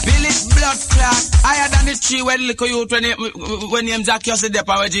got him Billy blood clot higher than the tree where the little youth when him Zacchaeus the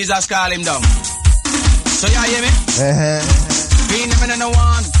depot where Jesus call him down. So you hear me? Be never no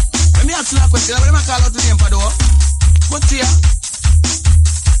one. Let me ask you a question. What am I call out the name for though? But here,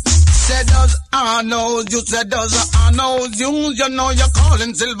 said does I know you, said does I know you. You know you're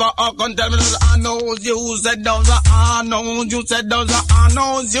calling SilverHawk and tell me does I know you, said does I know you, said does I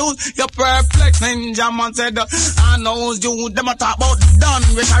know you. You're perplexed ninja man said I know you. Them a talk about done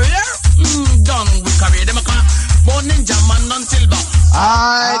with career, done with career. Them a call about ninja man and Silver.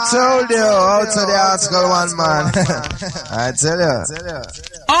 I told you out of the article one man. I tell you.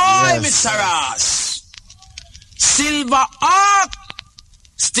 Oi, yes. Mr. Ross. SilverHawk.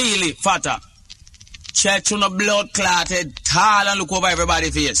 Steely, fatter. Church on a blood clotted, tall and look over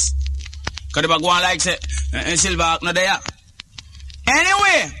everybody's face. Cause they go on like say, SilverHawk not there.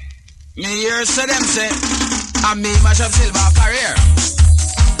 Anyway, me hear say them say, I me mash up SilverHawk career.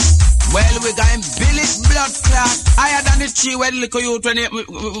 Well, we got him Billy blood clot higher than the tree where the little youth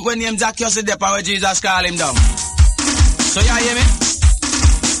when him Zacchaeus the depot where Jesus call him down. So you hear me?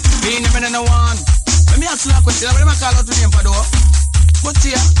 Be never no one. Let me ask you a question. What am I call out the name for though? But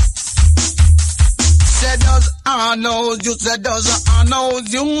here, said does I know you, said does I know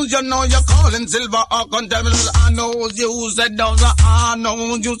you. You know you're calling SilverHawk and tell me does I know you, said does I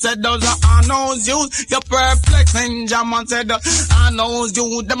know you, said does I know you. You're perplexed ninja man said I know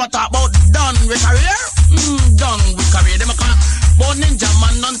you. Them a talk about done with career, done with career. Them a talk about ninja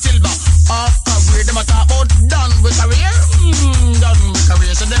man and SilverHawk career. Them a talk about done with career, done with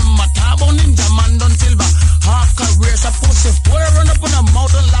career. So them a talk about ninja man and SilverHawk career. Suppose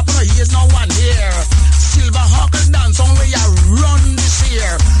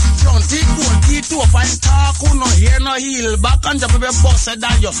said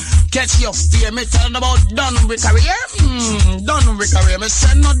that you catch your fear. Me telling about done with career. Done with career. Me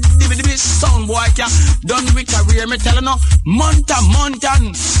said no dibby sound boy can done with career. Me telling no month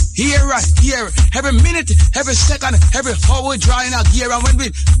and here. Every minute, every second, every hour we draw in a gear. And when we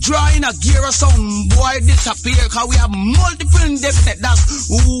draw in a gear, a sound boy disappear. Cause we have multiple indefinite.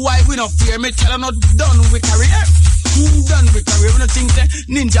 That's why we don't fear. Me telling no done with career. Done with career. When you think that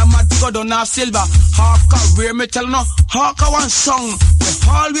Ninja Mad go down have SilverHawk career. Me tell no Hawk one song. We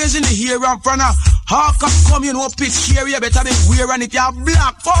always in the here and front of Hawk come, you know, pitch here. You better be wear. And if you have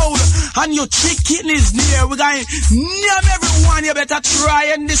black foul and your chicken is near, we going name everyone. You better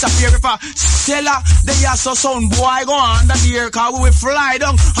try and disappear. If a seller, they are so sound boy go under the air. Cause we will fly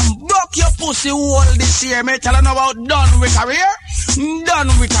down and buck your pussy all this year. Me tell no about done with career.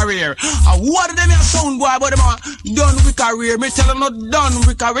 Done with career. What do them a sound boy about them done with career? Me tell them not done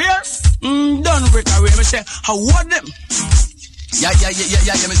with career. Done with career. Me say, what them? Yeah,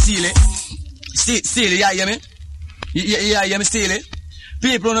 me steal it. Steal it, yeah, me? Yeah, me steal it.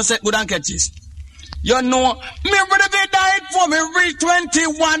 People don't say good and catches. You know, me brother be died for me reach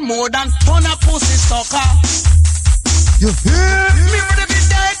 21 more than ton of pussy sucker. You hear? Me brother be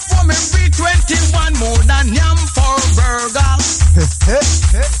died for me reach 21 more than yam for burgers.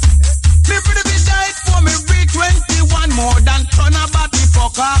 Me brother be died for me reach 21 more than ton of body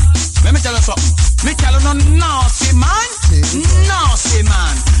fucker. Let me tell you something. Me tell you no nasty man. Nasty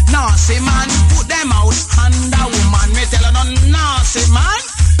man. Nasty man. Put them out under woman. Me tell you no nasty man.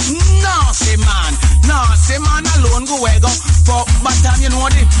 Nasty man. Nasty man alone go where go. For but you know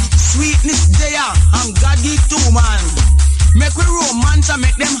the sweetness there. And God give to man. Make we romance and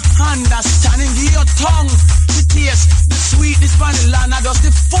make them understand. Give your tongue the taste, the sweetness from the land. Not just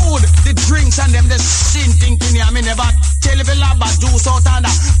the food, the drinks and them the sin thinking. I mean never tell if you love a juice out and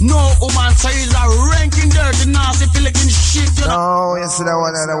that. No woman so he's a ranking dirty, nasty, feeling shit. You know? No, you see the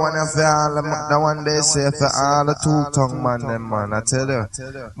one for all the one they say for all the two-tongue man, them man, I tell you.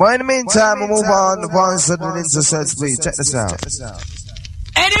 But in the meantime, we move on the voice of the Ninja Search, please. Check this out.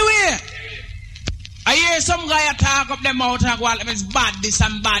 Anyway, I hear some guy talk up them out and go out, it's bad this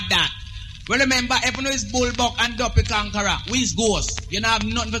and bad that. Well, remember, if you know it's Bullbuck and Duppy Conqueror, we is Ghost. You don't have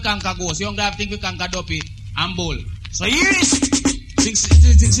nothing for conquer Ghost. You don't have things for conquer Duppy and Bull. So here is think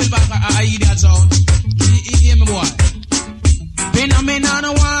SilverHawk I hear that sound. Hear me, boy.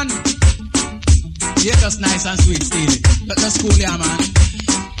 Phenomenon one. You're just nice and sweet, still. That's cool, yeah, man.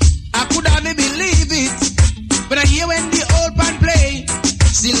 I could hardly believe it, but I hear when the old band play.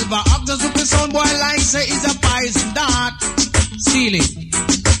 SilverHawk the super sound boy like say is a poison dart. Steal it.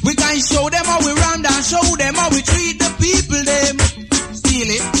 We can show them how we run down, show them how we treat the people them.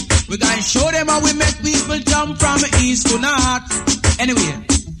 Steal it. We can show them how we make people jump from east to north. Anyway,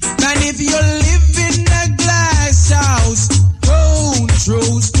 man, if you live in a glass house, don't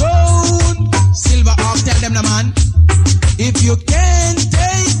throw stone. SilverHawk tell them the man. If you can't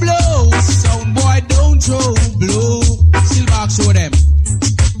take blows, sound boy don't throw blow. SilverHawk show them.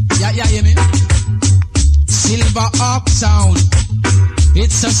 Yeah, hear me? SilverHawk sound.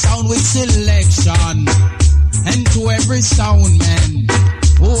 It's a sound with selection. And to every sound man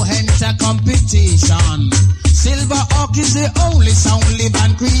who enter competition, SilverHawk is the only sound live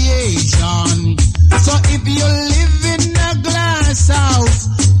and creation. So if you live in a glass house,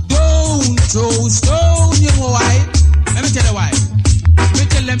 don't throw stone. You know why? Let me tell you why. We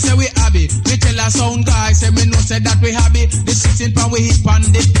tell them say we happy. We tell our sound guys say we know say that we happy. The 16 pound we hit on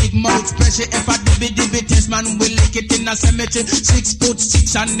the big mouth pressure. If a dibby test man we lick it in a cemetery.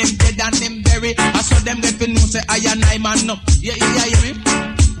 6'6" and them dead and them bury. I saw them get to know say I and I man up. Yeah, hear me?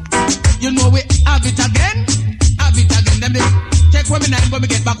 You know we have it again. Have it again. Them they take 1 minute but me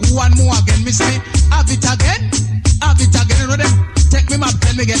get back one more again. Me say have it again. Have it again. You know them take me map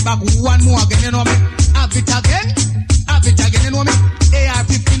tell me get back one more again. You know me? Have it again. Have it again. You know me?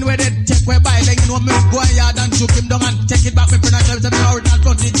 AR-15 where they take way by like you know me go and yard and choke him down and take it back me friend and tell me original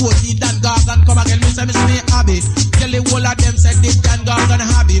country go see Dan Gorgon come again me say me habit. Tell the whole of them say the Dan Gorgon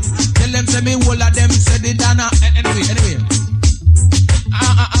habit. Tell them say me whole of them say the Dan anyway.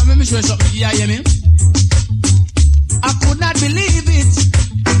 Let me show you something. Yeah, hear me? I could not believe it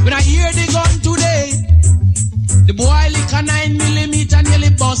when I hear the gun today. The boy lick a 9mm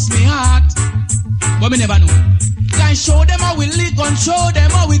nearly bust me heart. But me never know. Can show them how we lick gun, show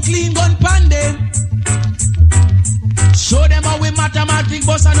them how we clean gun pan them. Show them how we mathematic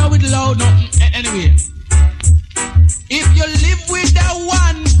bust and how we loud nothing. Anyway, if you live with that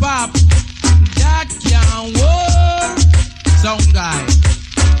one pop, that can work. Sound guy.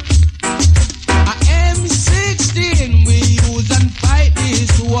 A M16 we use and fight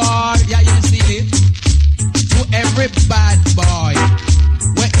this war. Yeah, you see it? To every bad boy.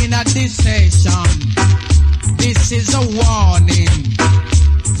 at this session. This is a warning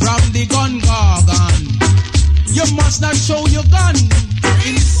from the gun Gorgon. You must not show your gun to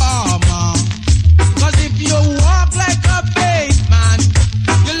informer. Cause if you walk like a babe, man,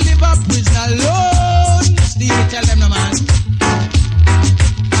 you live a prison alone. Steve, tell them, no, man.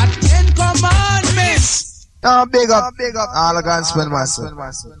 At 10 commandments. Oh, big up. All the Gunspin Massive.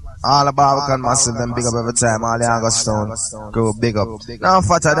 All the Barbican Massive, them big up every time. All the Angostone crew, big up. Now,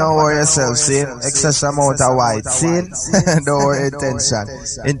 Fatta, don't worry yourself, see? Excess amount of white, see? Don't worry attention.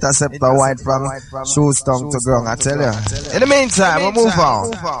 Intercept the white from Shoestown to ground, I tell you. In the meantime, we'll move on.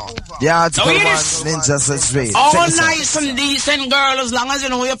 The article one, Ninja 63. All nice and decent girl, as long as you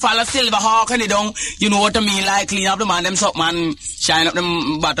know you follow SilverHawk and you don't, you know what I mean, like clean up the man, them suck man, shine up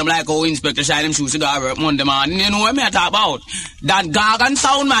them bottom like oh inspector, shine them shoes to go work Monday man. You know what me I talk about? That Gorgon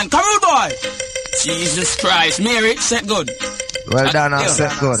sound, man. Come on, boy. Jesus Christ. Mary, set good. Well done, and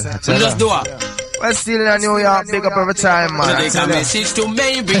set good. Just do it. We're still in New York, big up every time, man. Take a message to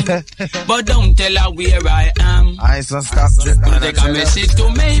Mary, but don't tell her where I am. I so stop. Take a message to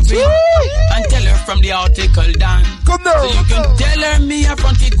Mary and tell her from the article down. Come now. So you can tell her me a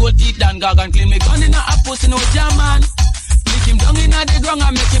front it gold teeth and Gorgon clean me gun in a pussy no jam, man. Him down in the ground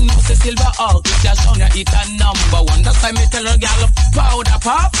and make him know say SilverHawk. It's a sound that it a number one. That's why me tell her girl powder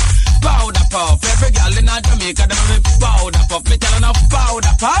pop. Every girl in Jamaica them have powder pop. Me tell her now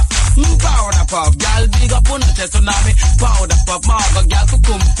powder pop. Girl big up on the chest tsunami. Powder pop. Margo girl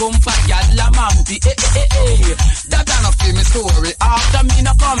come fight girl la mamti. That kind of film story. After me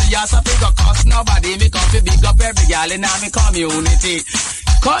no come here so big up cause nobody me come to big up every girl in my community.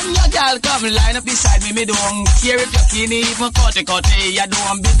 Come your girl, come line up beside me. Me don't care if you're skinny, even cutty. You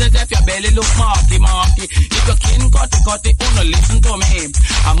don't business if your belly look marky. If you're skin cutty, no listen to me.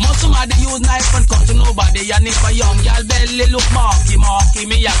 I must somebody use knife and cut to nobody. And if a young girl belly look marky.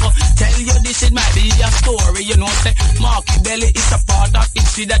 Me I go tell you this it might be a story. You know say marky belly is a part of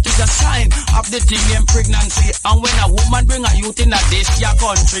history that is a sign of the thing in pregnancy. And when a woman bring a youth in a this your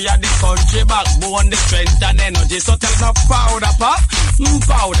country, the country backbone, the strength and energy. So tell me powder pop.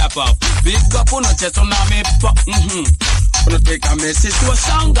 Powder pop, big up on the chest on me pop. Gonna take a message to a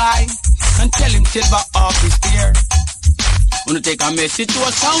sound guy and tell him SilverHawk is here. Gonna take a message to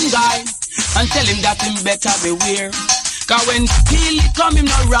a sound guy and tell him that him better beware. Cause when Steely come him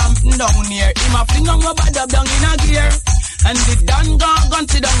no ramping down here, him a fling on rubber dub down in a gear. And the Dan Gorgon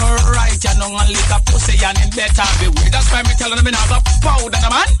sit down right, you know, and lick a pussy and him better beware. That's why me telling him I got powder the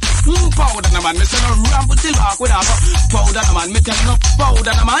man. Powder the man, me say no ramp with SilverHawk without powder the man. Me tell no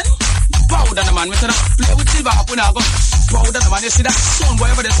powder the man. Powder the man, me say no play with SilverHawk without powder the man. You see that sound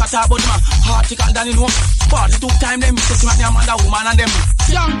boy over there start about him article than you know. 42 times them me say man and a woman and them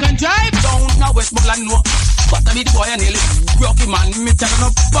young can drive down now Westmoreland no. But I be the boy and nearly broke him man. Me tell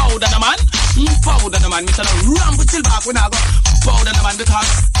no powder the man. Powder the man, me say no ramp with SilverHawk without powder the man because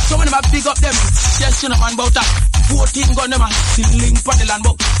some of them a big up them. Yes, you know man about that 14 gun them a still link for the land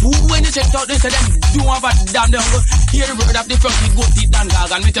but when you check out they say them do have a damn them go hear the word of the front you go to Dan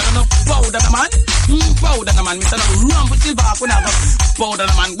Gorgon. Me tell no powder the man. Powder the man, me say no ramp with SilverHawk when I go powder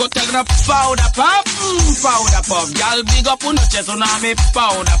the man. Go tell them powder pop. Powder pop. Y'all big up on the chest on me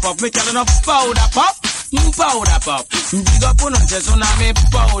powder pop. Me tell them powder pop. Powder pop. Big up on the chest on me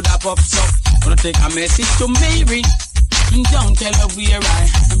powder pop. So gonna take a message to Mary. Don't tell her where I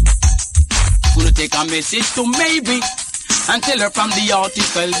am. Gonna take a message to Mary and tell her from the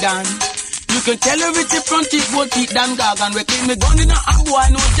article down. You can tell her it's the front teeth, both teeth, Dan Gorgon. We clean me gun in a boy,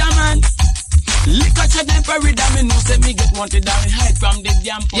 no jaman. Liquor check them for it, me know say me get wanted down hide from the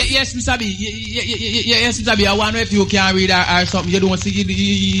damn point. Yes, Mr. B. Yes, Mr. B. I wonder if you can read or something. You don't see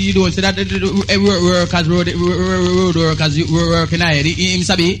that road workers working ahead.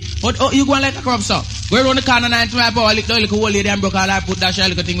 Mr. B. But you going like a crop sir. We're on the corner 9 to my boy, little old lady and broke all I put that shell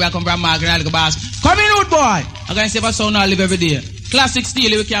little thing where I come from Margaret, little bass. Come in, old boy. I'm gonna save a sound I live every day. Classic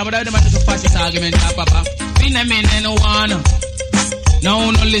steel, we can't without them at the fascist argument, papa. Been a man and no one.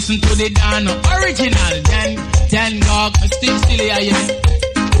 No listen to the Dan original Dan Gog still here.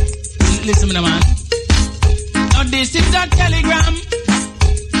 Listen to me man. Now this is a telegram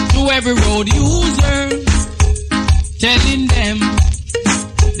to every road user telling them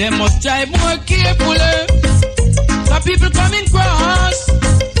they must drive more carefully. So people coming cross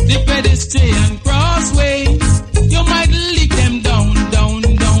the pedestrian crossway. You might lick them down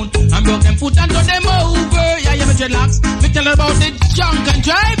and broke them foot and turn them over. Yeah, me dreadlocks. Me tell her about the junk and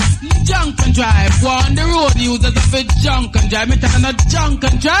drive. Go on the road users of it junk and drive. Me tell her no junk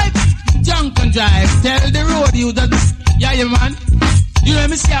and drive. Tell the road users. Yeah, man. You know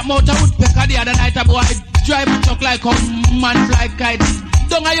me see a motor woodpecker the other night a boy drive a truck like a man fly kite.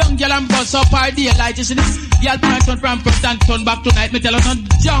 down a young girl and bust up her daylight. You see this girl point on Frankfurt and turn back tonight. Me tell her no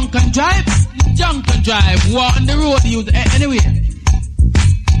junk and drive. War on the road use anyway.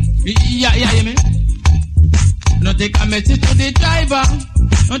 Yeah, you mean? No take a message to the driver.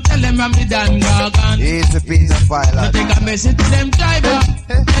 Don't tell them I'm the Dan Gorgon. It's a piece of fire. Don't take a message to them driver.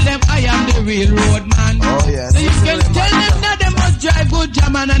 Tell them I am the real road man. Oh yes. So you can tell them that they must drive good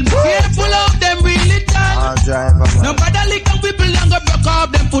German and be careful of them really done. No bother lick them people and go broke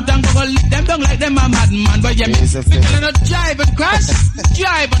up them foot and go lick them down like them a madman. But yeah, me tell them not drive and crash.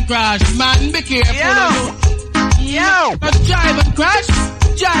 Man, be careful. Not drive and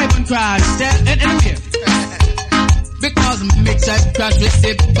crash. Anyway. Because mix and crash with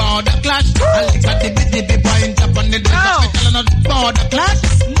the border clash. I like a dibby point up on the door. Me telling us border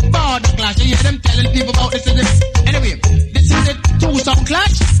clash. You hear them telling people about this. Anyway, this is the two sound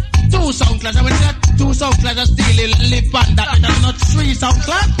clash. And when that two sound clash, I still live on that. And not three sound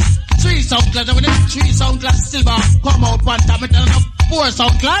clash. And when that three sound clash, Silver come out on top. Me telling us four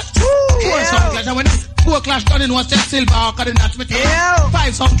sound clash. And when that four clash done in one set, Silverhawk and that's me telling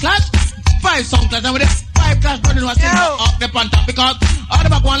five sound clash. And when that five clash running was up the pan top because all the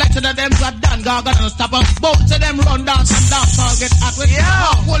back one like to them got Dan Gorgon and stop us. Both of them run dance all get hot with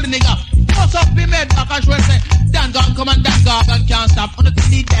hold the nigga. What's up be made back and say Dan Gorgon come and Dan Gorgon can't stop on the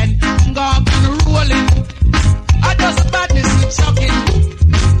TV then Gorgon rolling. I just badness with shocking.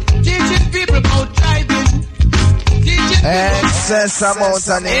 Teaching people about driving. Excess amount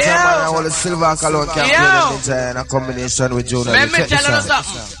of ninja man and all the SilverHawk alone can play the ninja in a combination with Jonah. Let me tell you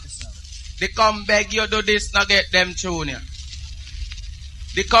something. They come beg you do this, not get them tune ya.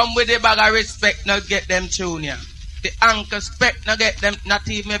 They come with a bag of respect, not get them tune ya. The anchor spec, not get them, not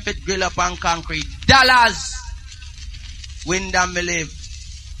even if it grill up on concrete. Dollars! Wind and me live.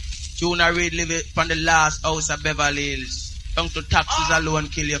 Jonah Reid live it from the last house of Beverly Hills. Down to taxes alone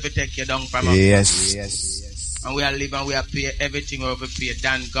kill you if you take you down from up. Yes. And we are live and we are pay everything over pay.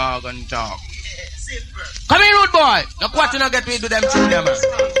 Dan Gorgon talk. Come in, rude boy. Look what you not get me do them tune ya, man.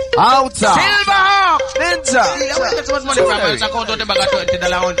 Outer SilverHawk Ninja. I want to get so much money from my account out the bag of $20,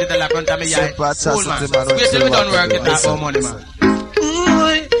 $100 front of me yard. Cool man. Wait till we done work it out for money man.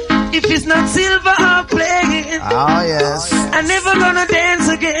 Ooh, if it's not SilverHawk playing, oh yes, I'm never gonna dance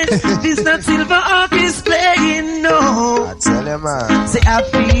again. If it's not SilverHawk is playing, no. I tell you man. Say I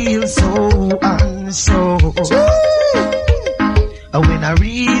feel so unsure. When I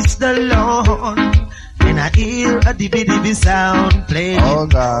reach the lawn and I hear a dibby sound playing, oh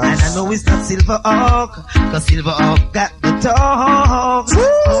God, and I know it's not SilverHawk, cause SilverHawk got the talk.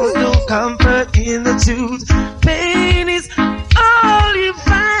 Oh, no comfort in the truth. Pain is all you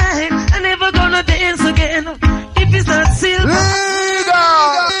find. I'm never gonna dance again if it's not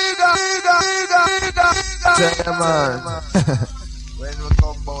SilverHawk. Tell man. When we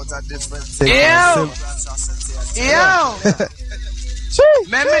come about a different thing.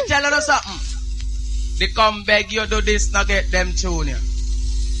 Let me tell you something. They come beg you do this, not get them tune ya.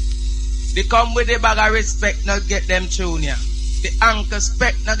 They come with a bag of respect, not get them tune ya. The anchor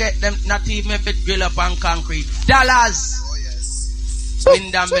spec, not get them, not even if it grill up on concrete. Dollars! Oh yes.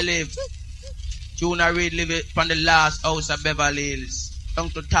 Wind and believe. Jonah Reid live it from the last house of Beverly Hills. Down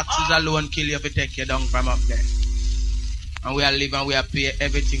to taxes alone kill you if you take you down from up there. And we are live and we are pay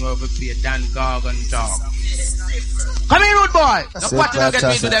everything over pay. Dan Gorgon talk. Come here, rude boy. Look what you don't get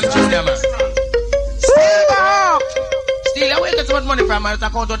me to them junior man. SilverHawk. Still, I will get so much money from my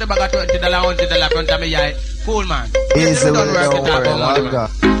account out the bag of $20, $100 front of me yard. Cool man. Easy with it, don't worry.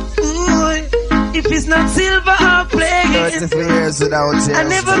 Ooh, if it's not SilverHawk playing, 33 years without you, I'm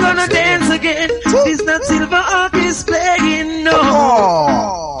never gonna dance again. It's not SilverHawk is playing, no.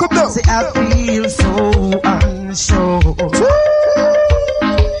 Oh, come down. Say I feel so unsure.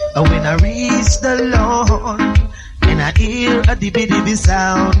 When I reach the lawn and I hear a dibby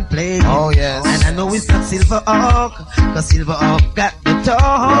sound playing, oh yes, and I know it's not SilverHawk, cause SilverHawk got the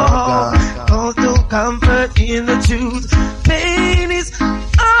talk. Cause no comfort in the truth. Pain is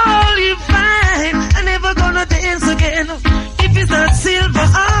all you find. I'm never gonna dance again if it's not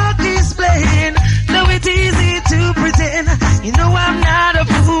SilverHawk is playing. Though it's easy to pretend, you know I'm not a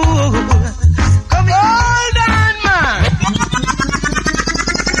fool. Come here. Hold on, man.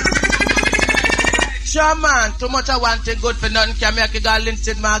 Sure, man. Too much I want it good for nothing. Can make it go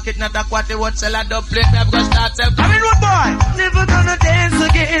linted market, not a quarter. What sell a Dubplate? We have got start sell. Come in, rude boy. Never gonna dance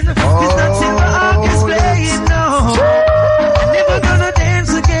again. It's not SilverHawk is playing, no. I'm never gonna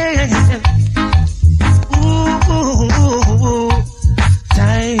dance again. Ooh,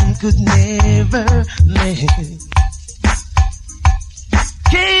 time could never make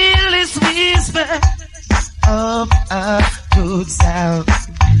careless whisper of a good sound.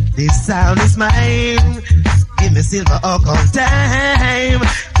 This sound is mine. Give me SilverHawk all time.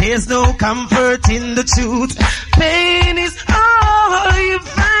 There's no comfort in the truth. Pain is all you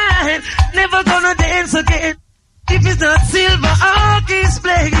find. Never gonna dance again. If it's not SilverHawk is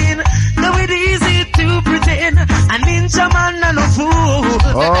playing, though it easy to pretend. A ninja man and a fool.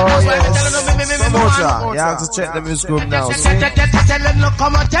 Oh yes. You have to check the music group now. See? Tell them no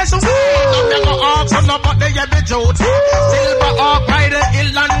come and test me. I'm never off from nobody you be joke. SilverHawk by the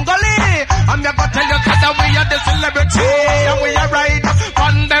hill and gully. I'm never tell you that we are the celebrity. And we are right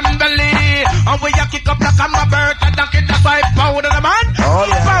on them belly. And we are kick up like I'm a bird. And I get the five powder the man. Oh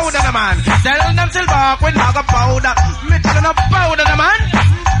yes. Powder the man. Tell them SilverHawk we not go powder. Me tell them powder the man.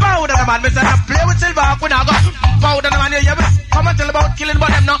 Powder the man. Me say play with SilverHawk we not go powder the man. Yeah, come and tell about killing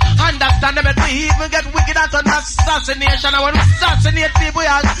but them no understand them. We even get wicked at an assassination. I want to assassinate people.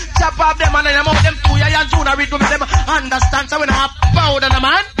 Yeah, chop off them and them out them two. Yeah, and soon I read to them understand. So we not have powder the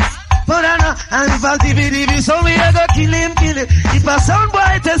man. And if I TV, so we a go kill him. If a sound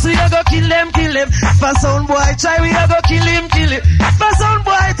boy test, we a go kill him. If a sound boy try, we a go kill him. If a sound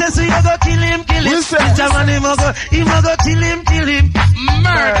boy test, we a go kill him. Ninja man, him a go kill him.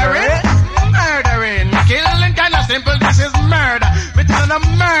 Murdering. Killing kind of simple, this is murder. We tell them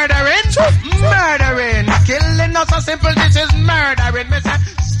murdering. Killing not so simple, this is murdering. Me say,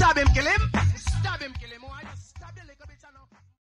 stab him, kill him.